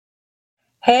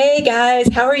Hey guys,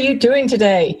 how are you doing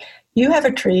today? You have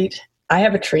a treat. I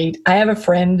have a treat. I have a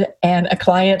friend and a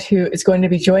client who is going to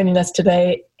be joining us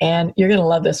today, and you're going to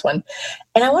love this one.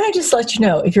 And I want to just let you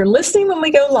know, if you're listening when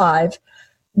we go live,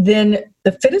 then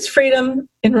the Fit is Freedom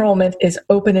enrollment is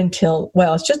open until,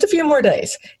 well, it's just a few more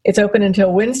days. It's open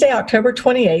until Wednesday, October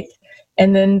 28th,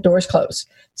 and then doors close.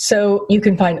 So you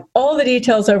can find all the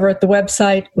details over at the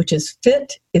website, which is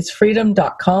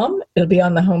fitisfreedom.com. It'll be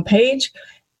on the homepage.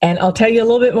 And I'll tell you a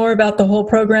little bit more about the whole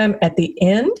program at the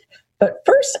end. But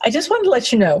first, I just wanted to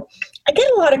let you know, I get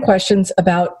a lot of questions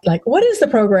about, like, what is the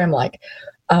program like?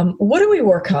 What do we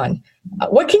work on?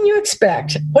 What can you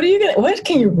expect? What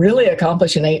can you really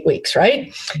accomplish in 8 weeks,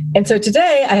 right? And so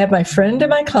today I have my friend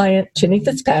and my client, Jenny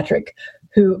Fitzpatrick,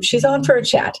 who she's on for a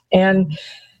chat. And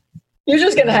you're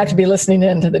just going to have to be listening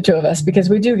in to the two of us because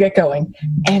we do get going.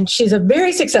 And she's a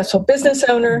very successful business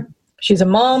owner. She's a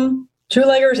mom,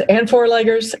 2-leggers and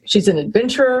 4-leggers. She's an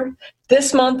adventurer.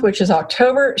 This month, which is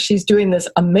October, she's doing this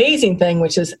amazing thing,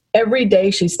 which is every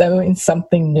day she's doing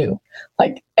something new,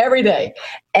 like every day,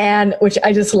 and which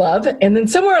I just love. And then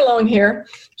somewhere along here,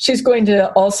 she's going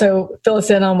to also fill us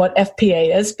in on what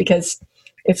FPA is, because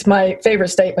it's my favorite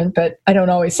statement, but I don't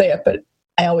always say it, but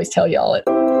I always tell y'all it.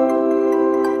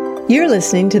 You're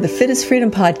listening to the Fit is Freedom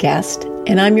podcast,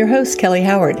 and I'm your host, Kelly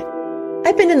Howard.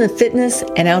 I've been in the fitness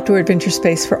and outdoor adventure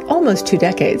space for almost 2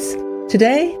 decades.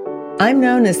 Today, I'm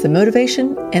known as the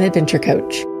Motivation and Adventure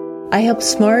Coach. I help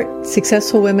smart,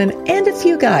 successful women and a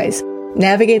few guys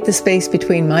navigate the space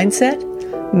between mindset,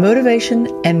 motivation,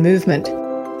 and movement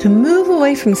to move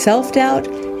away from self-doubt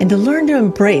and to learn to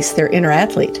embrace their inner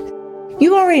athlete.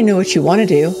 You already know what you want to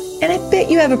do, and I bet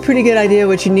you have a pretty good idea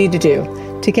what you need to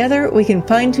do. Together, we can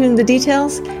fine-tune the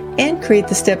details and create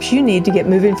the steps you need to get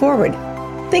moving forward.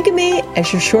 Think of me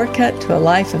as your shortcut to a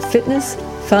life of fitness,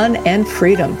 fun, and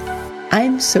freedom.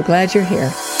 I'm so glad you're here.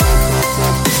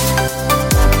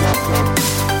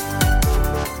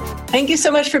 Thank you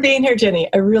so much for being here, Jenny.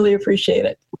 I really appreciate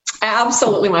it.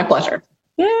 Absolutely my pleasure.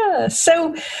 Yeah.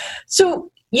 So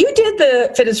you did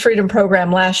the Fit is Freedom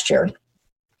program last year.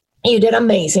 You did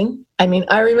amazing. I mean,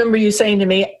 I remember you saying to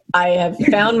me, I have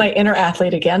found my inner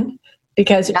athlete again,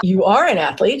 because you are an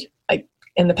athlete.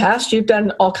 In the past, you've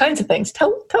done all kinds of things.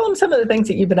 Tell them some of the things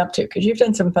that you've been up to, because you've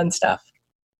done some fun stuff.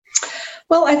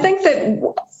 Well, I think that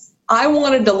I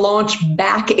wanted to launch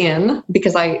back in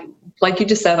because like you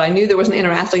just said, I knew there was an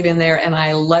inner athlete in there and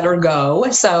I let her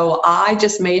go. So I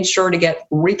just made sure to get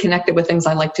reconnected with things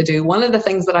I like to do. One of the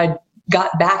things that I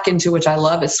got back into, which I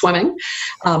love, is swimming.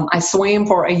 I swam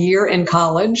for a year in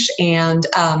college and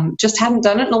just hadn't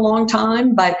done it in a long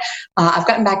time, but I've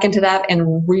gotten back into that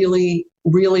and really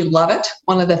love it.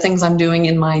 One of the things I'm doing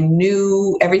in my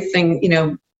new everything,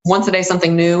 once a day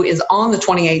something new, is on the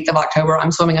 28th of October.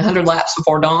 I'm swimming 100 laps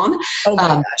before dawn. Oh my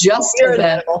gosh.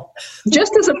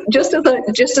 just as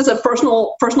a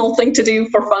personal thing to do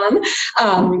for fun.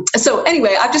 So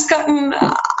anyway, I've just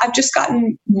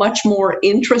gotten much more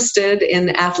interested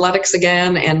in athletics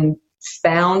again and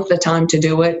found the time to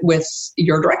do it with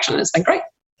your direction. It's been great.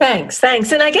 Thanks.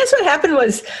 And I guess what happened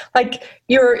was, like,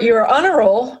 you're on a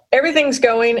roll, everything's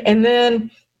going, and then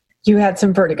you had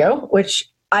some vertigo, which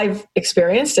I've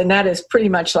experienced, and that is pretty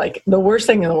much like the worst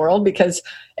thing in the world, because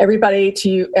everybody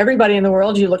in the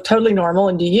world, you look totally normal,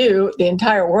 and to you, the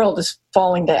entire world is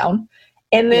falling down.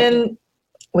 And then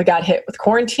we got hit with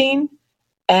quarantine,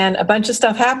 and a bunch of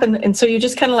stuff happened, and so you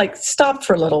just kind of like stopped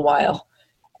for a little while.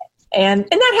 And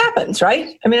that happens,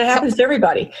 right? I mean, it happens to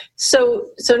everybody. So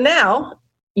now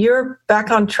you're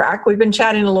back on track. We've been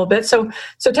chatting a little bit. So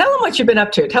tell them what you've been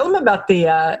up to. Tell them about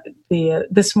the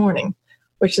this morning,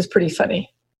 which is pretty funny.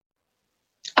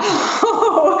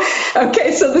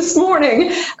 Okay, so this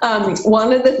morning,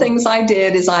 one of the things I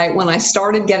did is when I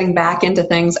started getting back into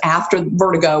things after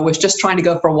vertigo, was just trying to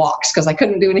go for walks, because I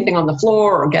couldn't do anything on the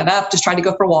floor or get up, just trying to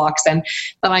go for walks. And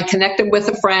then I connected with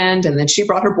a friend, and then she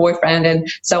brought her boyfriend.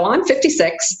 And so I'm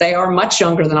 56. They are much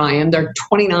younger than I am. They're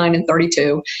 29 and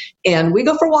 32. And we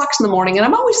go for walks in the morning, and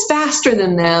I'm always faster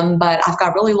than them, but I've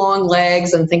got really long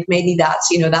legs and think maybe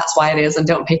that's why it is, and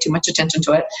don't pay too much attention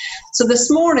to it. So this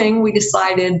morning we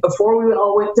decided, before we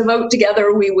all went to vote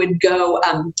together, we would go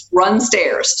run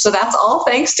stairs. So that's all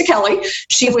thanks to Kelly.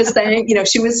 She was saying,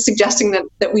 she was suggesting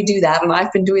that we do that, and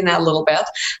I've been doing that a little bit.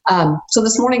 So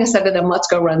this morning I said to them, let's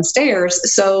go run stairs.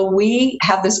 So we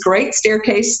have this great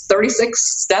staircase,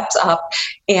 36 steps up,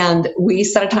 and we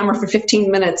set a timer for 15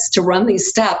 minutes to run these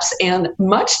steps. And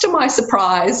much to my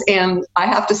surprise, and I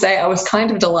have to say I was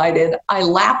kind of delighted, I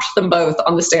lapped them both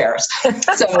on the stairs.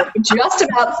 So just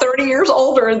about 30 years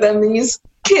older than these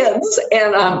kids.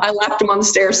 And I laughed them on the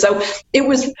stairs. So it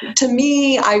was, to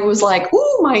me, I was like,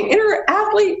 ooh, my inner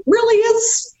athlete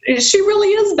she really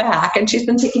is back, and she's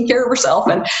been taking care of herself.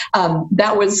 And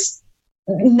that was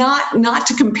not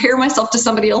to compare myself to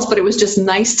somebody else, but it was just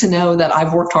nice to know that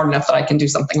I've worked hard enough that I can do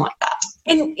something like that.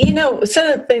 And,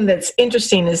 something that's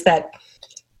interesting is that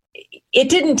it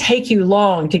didn't take you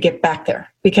long to get back there,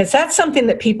 because that's something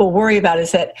that people worry about,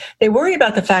 is that they worry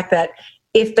about the fact that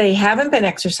if they haven't been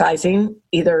exercising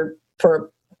either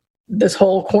for this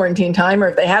whole quarantine time, or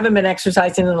if they haven't been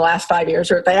exercising in the last 5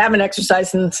 years, or if they haven't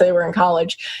exercised since they were in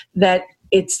college, that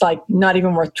it's like not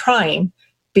even worth trying,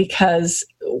 because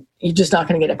you're just not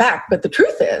going to get it back. But the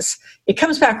truth is, it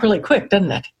comes back really quick,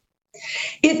 doesn't it?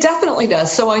 It definitely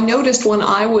does. So I noticed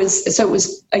it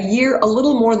was a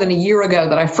little more than a year ago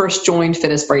that I first joined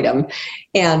Fit is Freedom,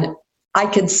 and I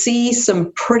could see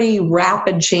some pretty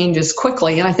rapid changes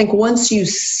quickly. And I think once you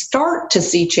start to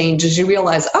see changes, you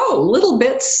realize, oh, little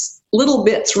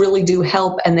bits really do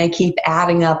help, and they keep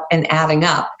adding up and adding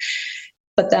up.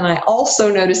 But then I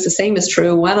also noticed the same is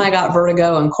true when I got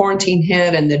vertigo and quarantine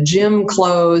hit and the gym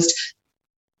closed.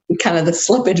 Kind of the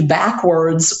slippage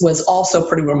backwards was also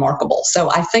pretty remarkable.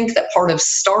 So I think that part of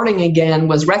starting again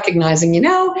was recognizing,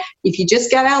 if you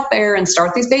just get out there and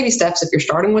start these baby steps, if you're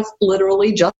starting with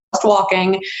literally just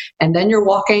walking, and then you're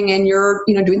walking and you're,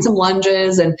 doing some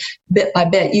lunges, and bit by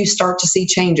bit, you start to see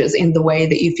changes in the way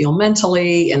that you feel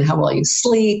mentally, and how well you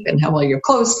sleep, and how well your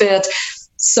clothes fit.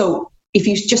 So if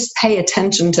you just pay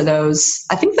attention to those,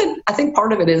 I think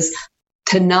part of it is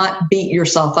to not beat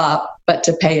yourself up, but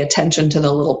to pay attention to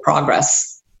the little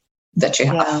progress that you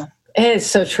have. Yeah, it is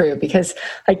so true, because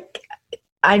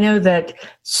I know that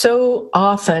so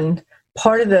often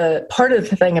part of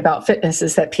the thing about fitness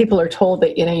is that people are told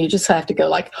that, you just have to go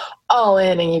like all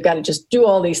in, and you've got to just do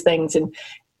all these things.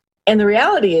 And the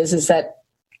reality is that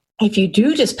if you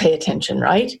do just pay attention,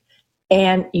 right,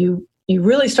 and you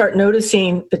really start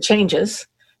noticing the changes,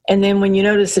 and then when you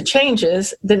notice the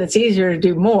changes, then it's easier to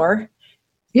do more.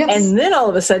 Yes. And then all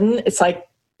of a sudden, it's like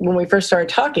when we first started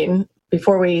talking,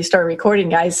 before we started recording,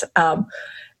 guys,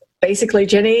 basically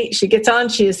Jenny, she gets on,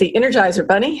 she is the Energizer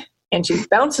Bunny, and she's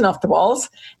bouncing off the walls.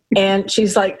 And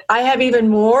she's like, I have even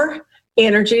more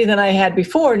energy than I had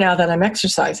before now that I'm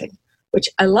exercising, which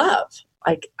I love.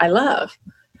 I love.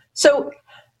 So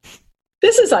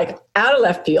this is like out of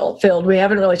left field. We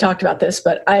haven't really talked about this,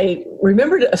 but I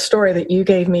remembered a story that you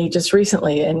gave me just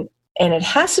recently. And it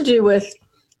has to do with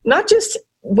not just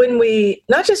when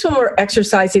we're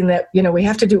exercising that, we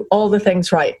have to do all the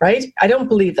things right? I don't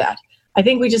believe that. I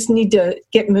think we just need to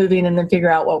get moving and then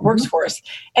figure out what works for us.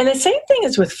 And the same thing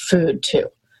is with food too.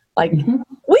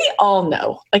 We all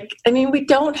know, we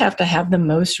don't have to have the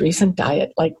most recent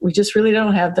diet. We just really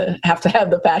don't have to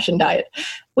have the fashion diet.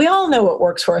 We all know what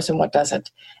works for us and what doesn't.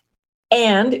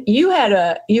 And you had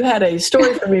a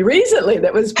story for me recently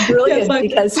that was brilliant.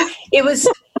 Yes, because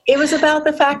it was about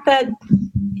the fact that,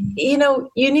 you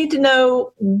need to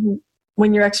know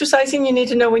when you're exercising, you need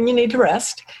to know when you need to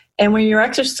rest. And when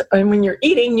you're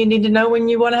eating, you need to know when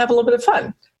you want to have a little bit of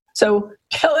fun. So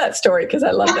tell that story, because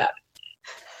I love that.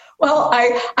 Well,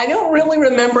 I don't really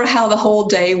remember how the whole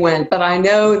day went, but I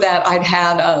know that I'd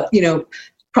had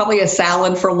probably a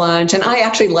salad for lunch, and I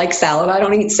actually like salad. I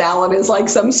don't eat salad as like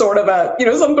some sort of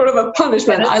a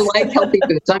punishment. I like healthy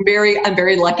foods. I'm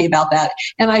very lucky about that,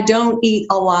 and I don't eat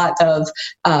a lot of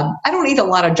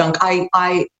junk.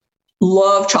 I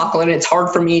love chocolate. It's hard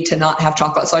for me to not have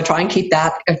chocolate, so I try and keep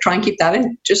that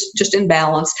in just in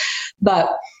balance.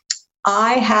 But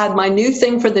I had my new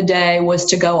thing for the day was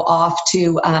to go off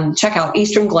to check out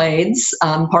Eastern Glades,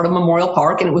 part of Memorial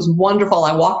Park, and it was wonderful.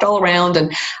 I walked all around,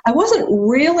 and I wasn't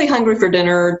really hungry for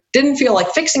dinner, didn't feel like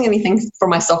fixing anything for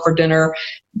myself for dinner,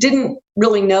 didn't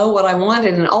really know what I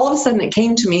wanted, and all of a sudden it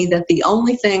came to me that the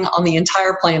only thing on the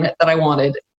entire planet that I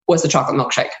wanted was a chocolate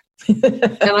milkshake.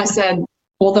 And I said,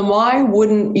 well, then why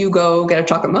wouldn't you go get a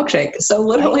chocolate milkshake? So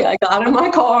literally I got in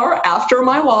my car after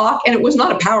my walk, and it was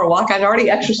not a power walk. I'd already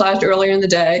exercised earlier in the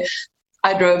day.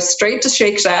 I drove straight to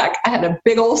Shake Shack. I had a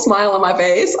big old smile on my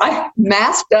face. I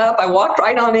masked up. I walked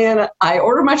right on in. I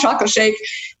ordered my chocolate shake.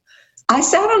 I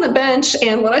sat on the bench,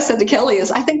 and what I said to Kelly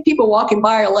is, I think people walking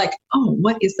by are like, oh,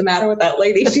 what is the matter with that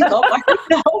lady? She's all by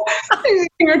herself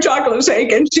eating her chocolate shake,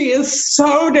 and she is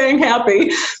so dang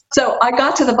happy. So I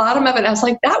got to the bottom of it, and I was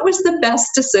like, that was the best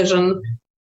decision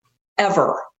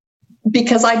ever.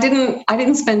 Because I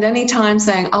didn't spend any time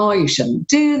saying, oh, you shouldn't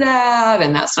do that,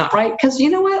 and that's not right. Because you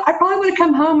know what? I probably would have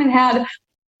come home and had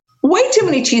way too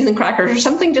many cheese and crackers or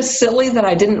something just silly that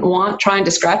I didn't want, trying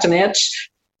to scratch an itch.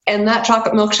 And that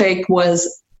chocolate milkshake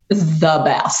was the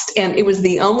best. And it was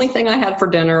the only thing I had for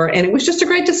dinner. And it was just a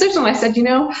great decision. I said,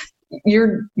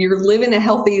 you're living a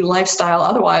healthy lifestyle.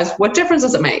 Otherwise, what difference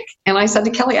does it make? And I said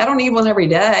to Kelly, I don't eat one every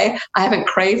day. I haven't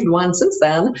craved one since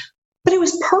then, but it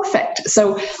was perfect.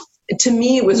 So to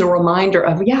me, it was a reminder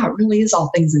of, it really is all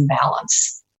things in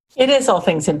balance. It is all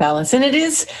things in balance. And it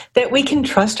is that we can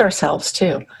trust ourselves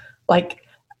too. Like,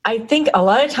 I think a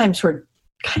lot of times we're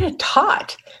kind of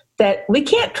taught that we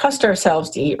can't trust ourselves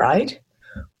to eat right.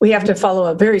 We have to follow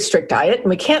a very strict diet, and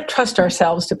we can't trust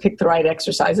ourselves to pick the right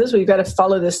exercises. We've got to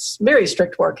follow this very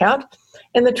strict workout.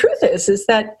 And the truth is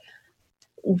that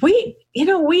we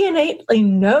innately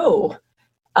know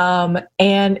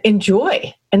and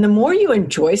enjoy. And the more you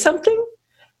enjoy something,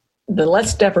 the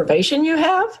less deprivation you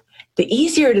have, the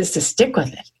easier it is to stick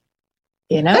with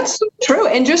it. That's so true.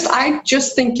 And I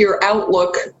just think your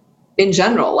outlook in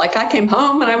general, like I came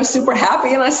home and I was super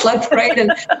happy and I slept great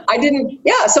and I didn't,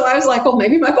 so I was like, well,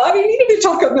 maybe my body needed a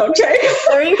chocolate milkshake.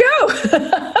 There you go.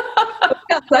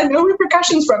 I had no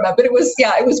repercussions from it, but it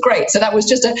was great. So that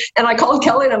was and I called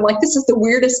Kelly and I'm like, this is the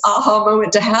weirdest aha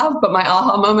moment to have. But my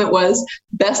aha moment was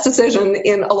best decision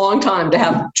in a long time to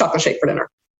have chocolate shake for dinner.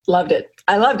 Loved it.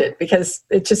 I loved it because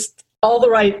it just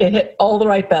it hit all the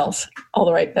right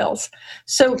bells.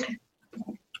 So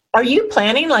are you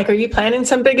planning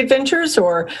some big adventures,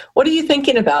 or what are you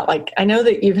thinking about? Like, I know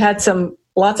that you've had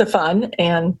lots of fun.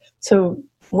 And so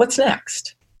what's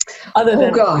next? Other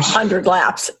than 100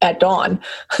 laps at dawn.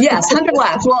 Yes, 100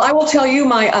 laps. Well, I will tell you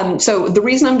so the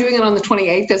reason I'm doing it on the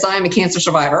 28th is I am a cancer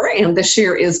survivor, and this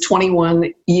year is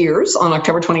 21 years on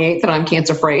October 28th that I'm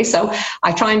cancer free. So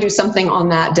I try and do something on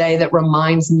that day that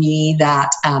reminds me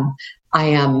that I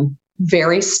am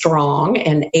very strong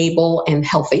and able and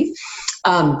healthy.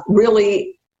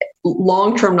 Really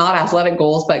long-term, not athletic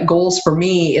goals, but goals for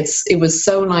me. It was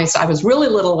so nice. I was really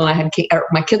little when I had,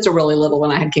 my kids are really little when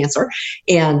I had cancer.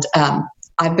 And,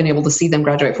 I've been able to see them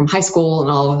graduate from high school and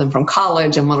all of them from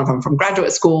college and one of them from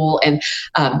graduate school. And,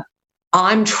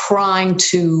 I'm trying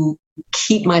to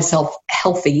keep myself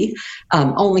healthy.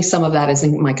 Only some of that is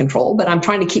in my control, but I'm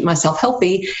trying to keep myself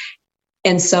healthy.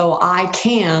 And so I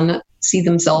can see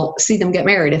them get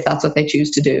married if that's what they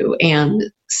choose to do, and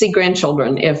see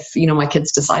grandchildren if, my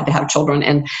kids decide to have children.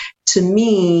 And to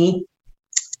me,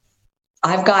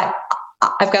 I've got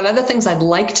other things I'd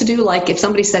like to do. Like if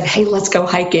somebody said, hey, let's go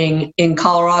hiking in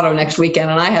Colorado next weekend,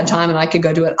 and I had time and I could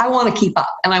go do it, I want to keep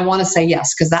up and I want to say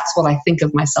yes, because that's what I think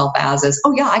of myself as is,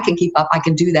 oh yeah, I can keep up. I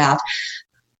can do that.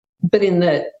 But in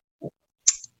the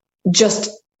just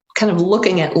kind of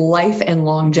looking at life and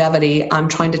longevity, I'm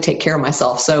trying to take care of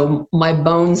myself. So my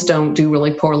bones don't do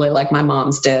really poorly like my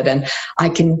mom's did. And I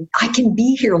can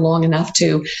be here long enough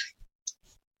to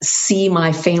see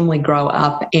my family grow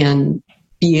up and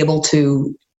be able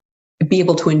to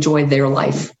enjoy their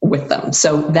life with them.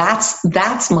 So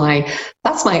that's my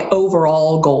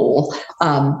overall goal.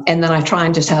 And then I try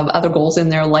and just have other goals in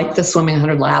there, like the swimming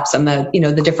 100 laps and the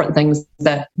different things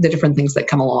that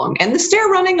come along. And the stair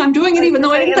running, I'm doing it even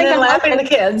though I didn't think I'm lapping the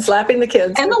kids.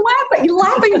 And the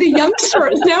lapping the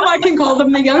youngsters. Now I can call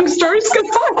them the youngsters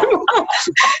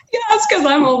because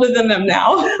I'm older than them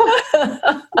now.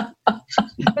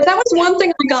 But that was one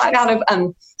thing I got out of,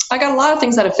 I got a lot of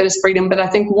things out of Fit is Freedom, but I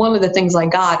think one of the things I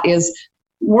got is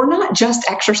we're not just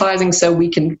exercising so we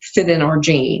can fit in our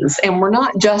jeans, and we're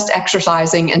not just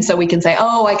exercising and so we can say,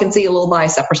 oh, I can see a little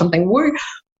bicep or something.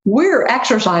 We're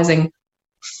exercising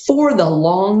for the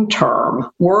long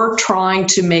term. We're trying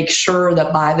to make sure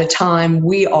that by the time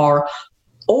we are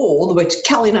old, which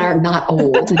Kelly and I are not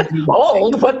old.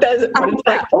 Old? What is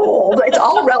that? Old. It's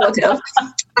all relative.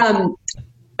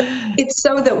 It's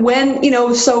so that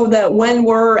when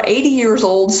we're 80 years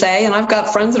old, say, and I've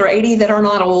got friends that are 80 that are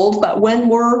not old, but when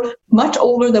we're much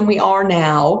older than we are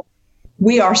now,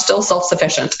 we are still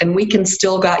self-sufficient and we can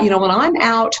still when I'm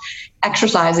out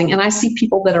exercising and I see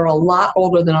people that are a lot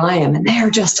older than I am and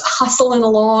they're just hustling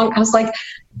along, I was like,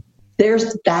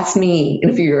 that's me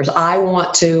in a few years. I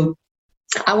want to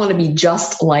be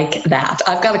just like that.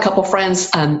 I've got a couple friends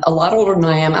a lot older than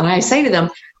I am, and I say to them,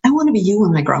 I want to be you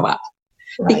when I grow up.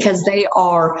 Right. Because they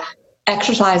are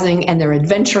exercising and they're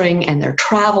adventuring and they're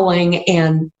traveling.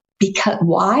 And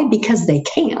why? Because they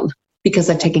can, because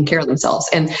they've taken care of themselves.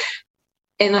 And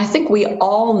I think we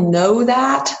all know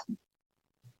that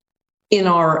in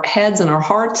our heads and our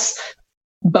hearts,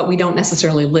 but we don't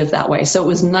necessarily live that way. So it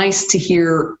was nice to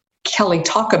hear Kelly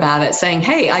talk about it, saying,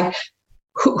 hey,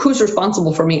 who's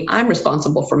responsible for me? I'm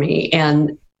responsible for me.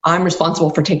 And I'm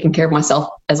responsible for taking care of myself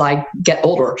as I get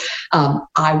older.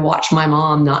 I watched my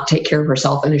mom not take care of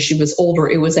herself. And as she was older,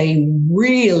 it was a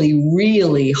really,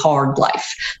 really hard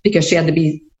life because she had to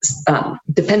be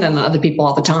dependent on other people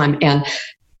all the time. And,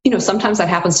 sometimes that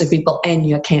happens to people and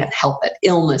you can't help it.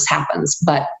 Illness happens,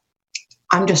 but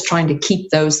I'm just trying to keep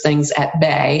those things at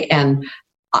bay. And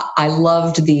I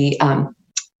loved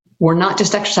we're not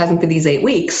just exercising for these 8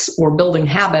 weeks, we're building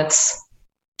habits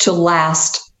to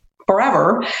last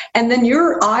forever. And then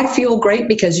I feel great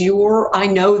because I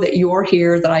know that you're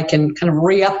here, that I can kind of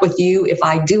re-up with you if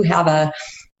I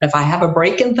have a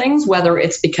break in things, whether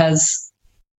it's because,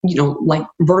 like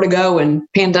vertigo and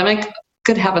pandemic.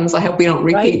 Good heavens, I hope we don't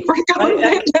repeat vertigo and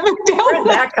pandemic. Where did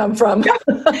that come from? Down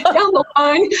the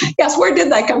line. Yes, where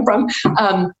did that come from?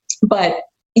 But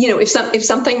if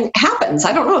something happens,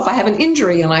 I don't know, if I have an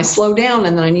injury and I slow down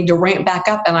and then I need to ramp back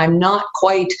up and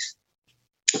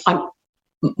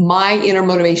my inner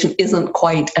motivation isn't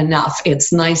quite enough.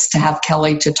 It's nice to have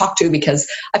Kelly to talk to, because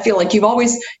I feel like you've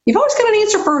always got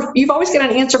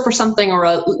an answer for something, or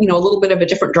a little bit of a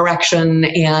different direction.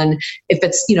 And if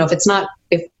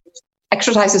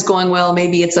exercise is going well,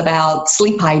 maybe it's about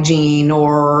sleep hygiene,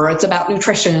 or it's about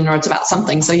nutrition, or it's about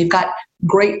something. So you've got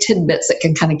great tidbits that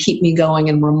can kind of keep me going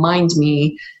and remind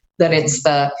me that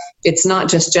it's not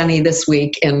just Jenny this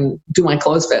week and do my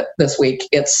clothes fit this week.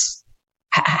 It's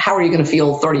how are you going to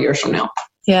feel 30 years from now?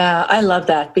 Yeah, I love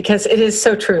that, because it is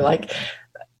so true.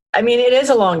 It is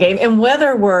a long game. And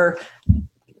whether we're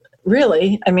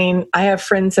really, I have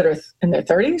friends that are in their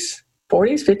 30s,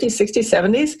 40s, 50s, 60s,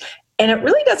 70s, and it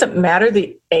really doesn't matter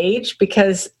the age,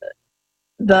 because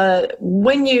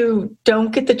when you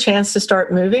don't get the chance to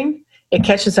start moving, it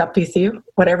catches up with you,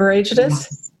 whatever age it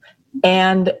is.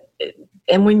 And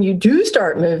when you do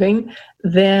start moving,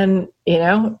 then,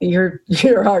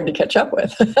 you're hard to catch up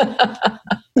with.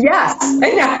 Yes.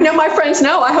 And no, my friends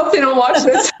know. I hope they don't watch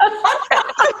this.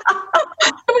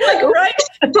 Right?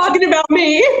 Talking about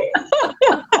me.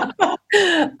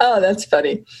 Oh, that's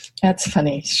funny. That's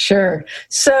funny. Sure.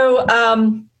 So,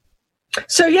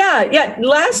 yeah.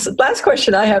 Last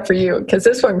question I have for you, because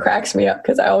this one cracks me up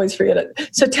because I always forget it.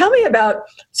 So tell me about.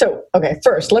 So okay,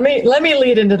 first let me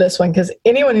lead into this one, because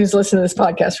anyone who's listened to this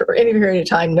podcast for any period of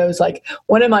time knows,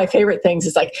 one of my favorite things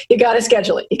is you got to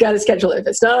schedule it. You got to schedule it. If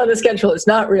it's not on the schedule, it's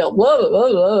not real. Blah, blah, blah,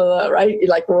 blah, blah, right?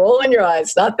 You're rolling your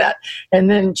eyes. Not that. And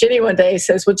then Ginny one day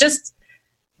says, "Well, just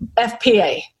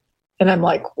FPA," and I'm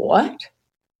like, "What?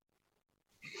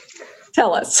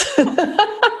 Tell us."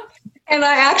 And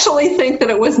I actually think that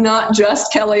it was not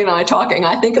just Kelly and I talking.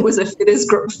 I think it was a fittest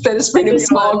freaking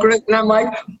small group. And I'm like,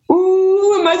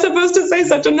 ooh, am I supposed to say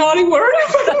such a naughty word?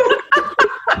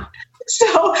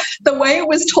 So the way it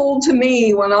was told to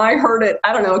me when I heard it,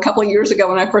 I don't know, a couple of years ago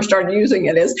when I first started using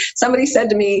it, is somebody said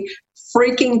to me,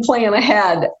 freaking plan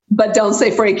ahead, but don't say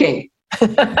freaking.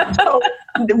 So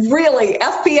really,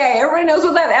 FPA, everybody knows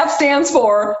what that F stands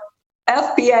for.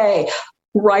 FPA.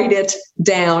 Write it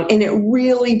down. And it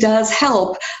really does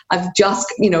help. I've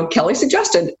just, Kelly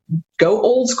suggested, go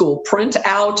old school, print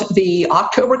out the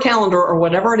October calendar or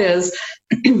whatever it is,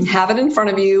 have it in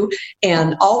front of you.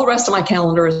 And all the rest of my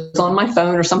calendar is on my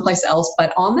phone or someplace else.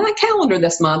 But on that calendar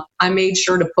this month, I made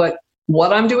sure to put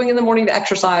what I'm doing in the morning to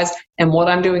exercise and what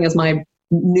I'm doing as my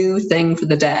new thing for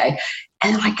the day.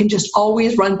 And I can just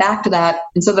always run back to that.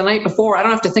 And so the night before, I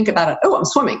don't have to think about it. Oh, I'm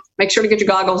swimming. Make sure to get your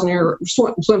goggles and your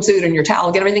swimsuit and your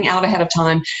towel. Get everything out ahead of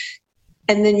time.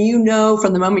 And then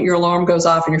from the moment your alarm goes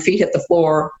off and your feet hit the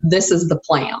floor, this is the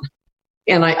plan.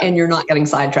 And you're not getting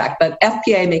sidetracked. But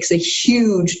FPA makes a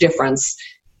huge difference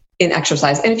in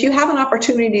exercise. And if you have an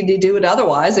opportunity to do it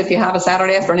otherwise, if you have a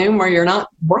Saturday afternoon where you're not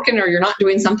working or you're not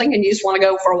doing something and you just want to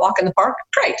go for a walk in the park,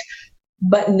 great.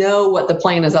 But know what the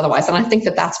plan is otherwise. And I think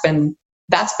that's been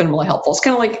really helpful.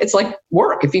 It's like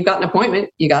work. If you've got an appointment,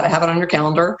 you got to have it on your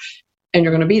calendar and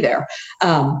you're going to be there.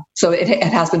 So it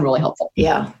has been really helpful.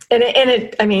 Yeah. And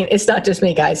it's not just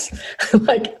me, guys,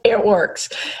 it works.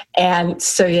 And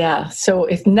so, yeah. So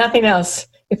if nothing else,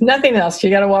 you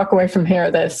got to walk away from here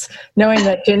this knowing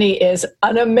that Ginny is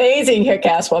an amazing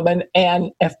kick-ass woman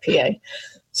and FPA.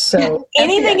 So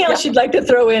anything else you'd like to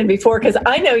throw in before, because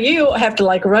I know you have to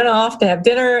run off to have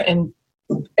dinner and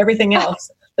everything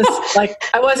else. I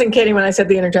wasn't kidding when I said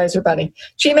the Energizer Bunny.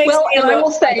 She makes and I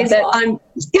will say that I'm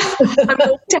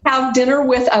going to have dinner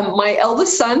with my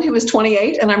eldest son, who is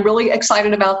 28, and I'm really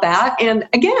excited about that. And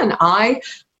again, I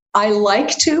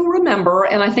like to remember,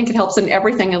 and I think it helps in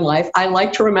everything in life. I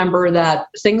like to remember that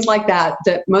things like that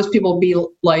most people be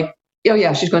like, oh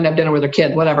yeah, she's going to have dinner with her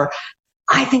kid, whatever.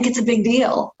 I think it's a big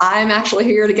deal. I'm actually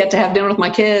here to get to have dinner with my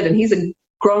kid, and he's a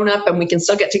grown up, and we can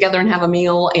still get together and have a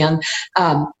meal. And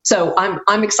so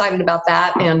I'm excited about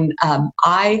that. And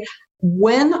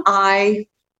when I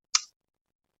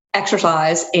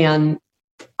exercise and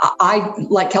I,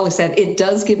 like Kelly said, it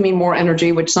does give me more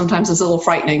energy, which sometimes is a little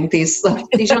frightening. These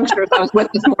youngsters I was with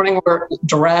this morning were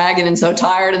dragging and so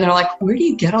tired, and they're like, "Where do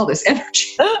you get all this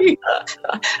energy?" But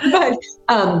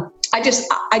I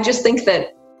just think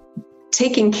that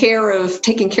taking care of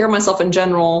myself in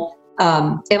general,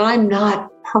 and I'm not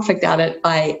perfect at it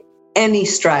by any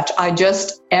stretch.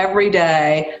 Every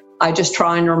day I just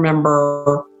try and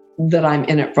remember that I'm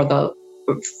in it for the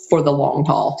long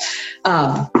haul.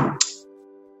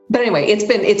 But anyway, it's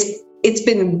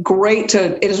been great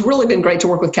it has really been great to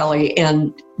work with Kelly,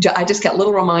 and I just get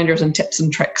little reminders and tips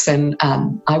and tricks, and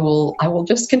I will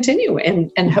just continue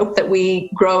and hope that we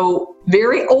grow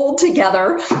very old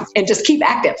together and just keep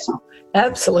active.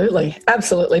 Absolutely.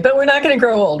 But we're not going to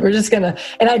grow old. We're just going to,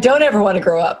 and I don't ever want to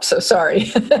grow up. So sorry.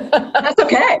 That's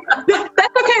okay.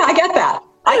 I get that.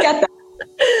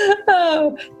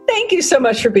 Oh, thank you so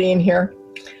much for being here.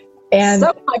 And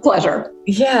so my pleasure.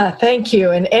 Yeah, thank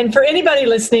you. And for anybody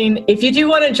listening, if you do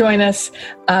want to join us,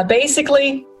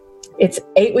 basically it's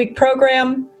 8-week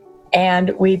program,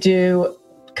 and we do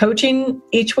coaching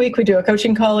each week. We do a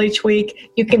coaching call each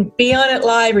week. You can be on it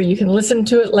live, or you can listen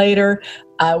to it later.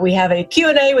 We have a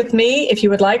Q&A with me, if you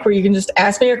would like, where you can just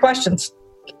ask me your questions.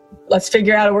 Let's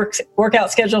figure out a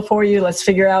workout schedule for you. Let's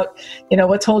figure out,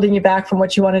 what's holding you back from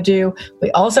what you want to do.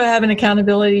 We also have an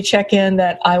accountability check-in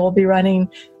that I will be running.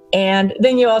 And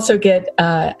then you also get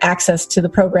access to the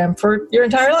program for your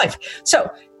entire life. So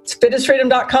it's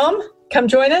fitisfreedom.com. Come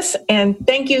join us. And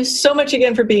thank you so much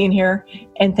again for being here.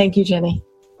 And thank you, Jenny.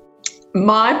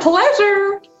 My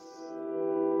pleasure.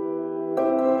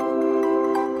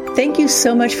 Thank you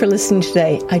so much for listening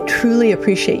today. I truly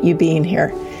appreciate you being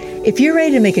here. If you're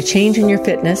ready to make a change in your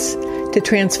fitness, to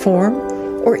transform,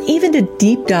 or even to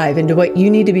deep dive into what you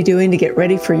need to be doing to get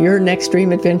ready for your next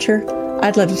dream adventure,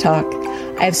 I'd love to talk.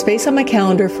 I have space on my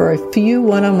calendar for a few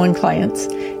one-on-one clients,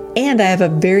 and I have a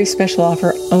very special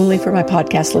offer only for my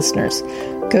podcast listeners.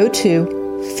 Go to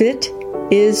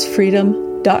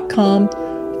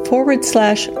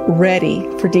fitisfreedom.com/ready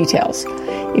for details.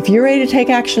 If you're ready to take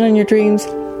action on your dreams,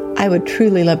 I would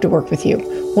truly love to work with you.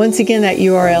 Once again, that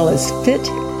URL is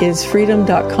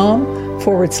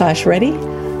fitisfreedom.com/ready.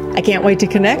 I can't wait to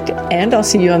connect, and I'll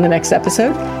see you on the next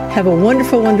episode. Have a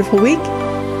wonderful, wonderful week.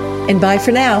 And bye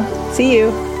for now. See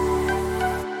you.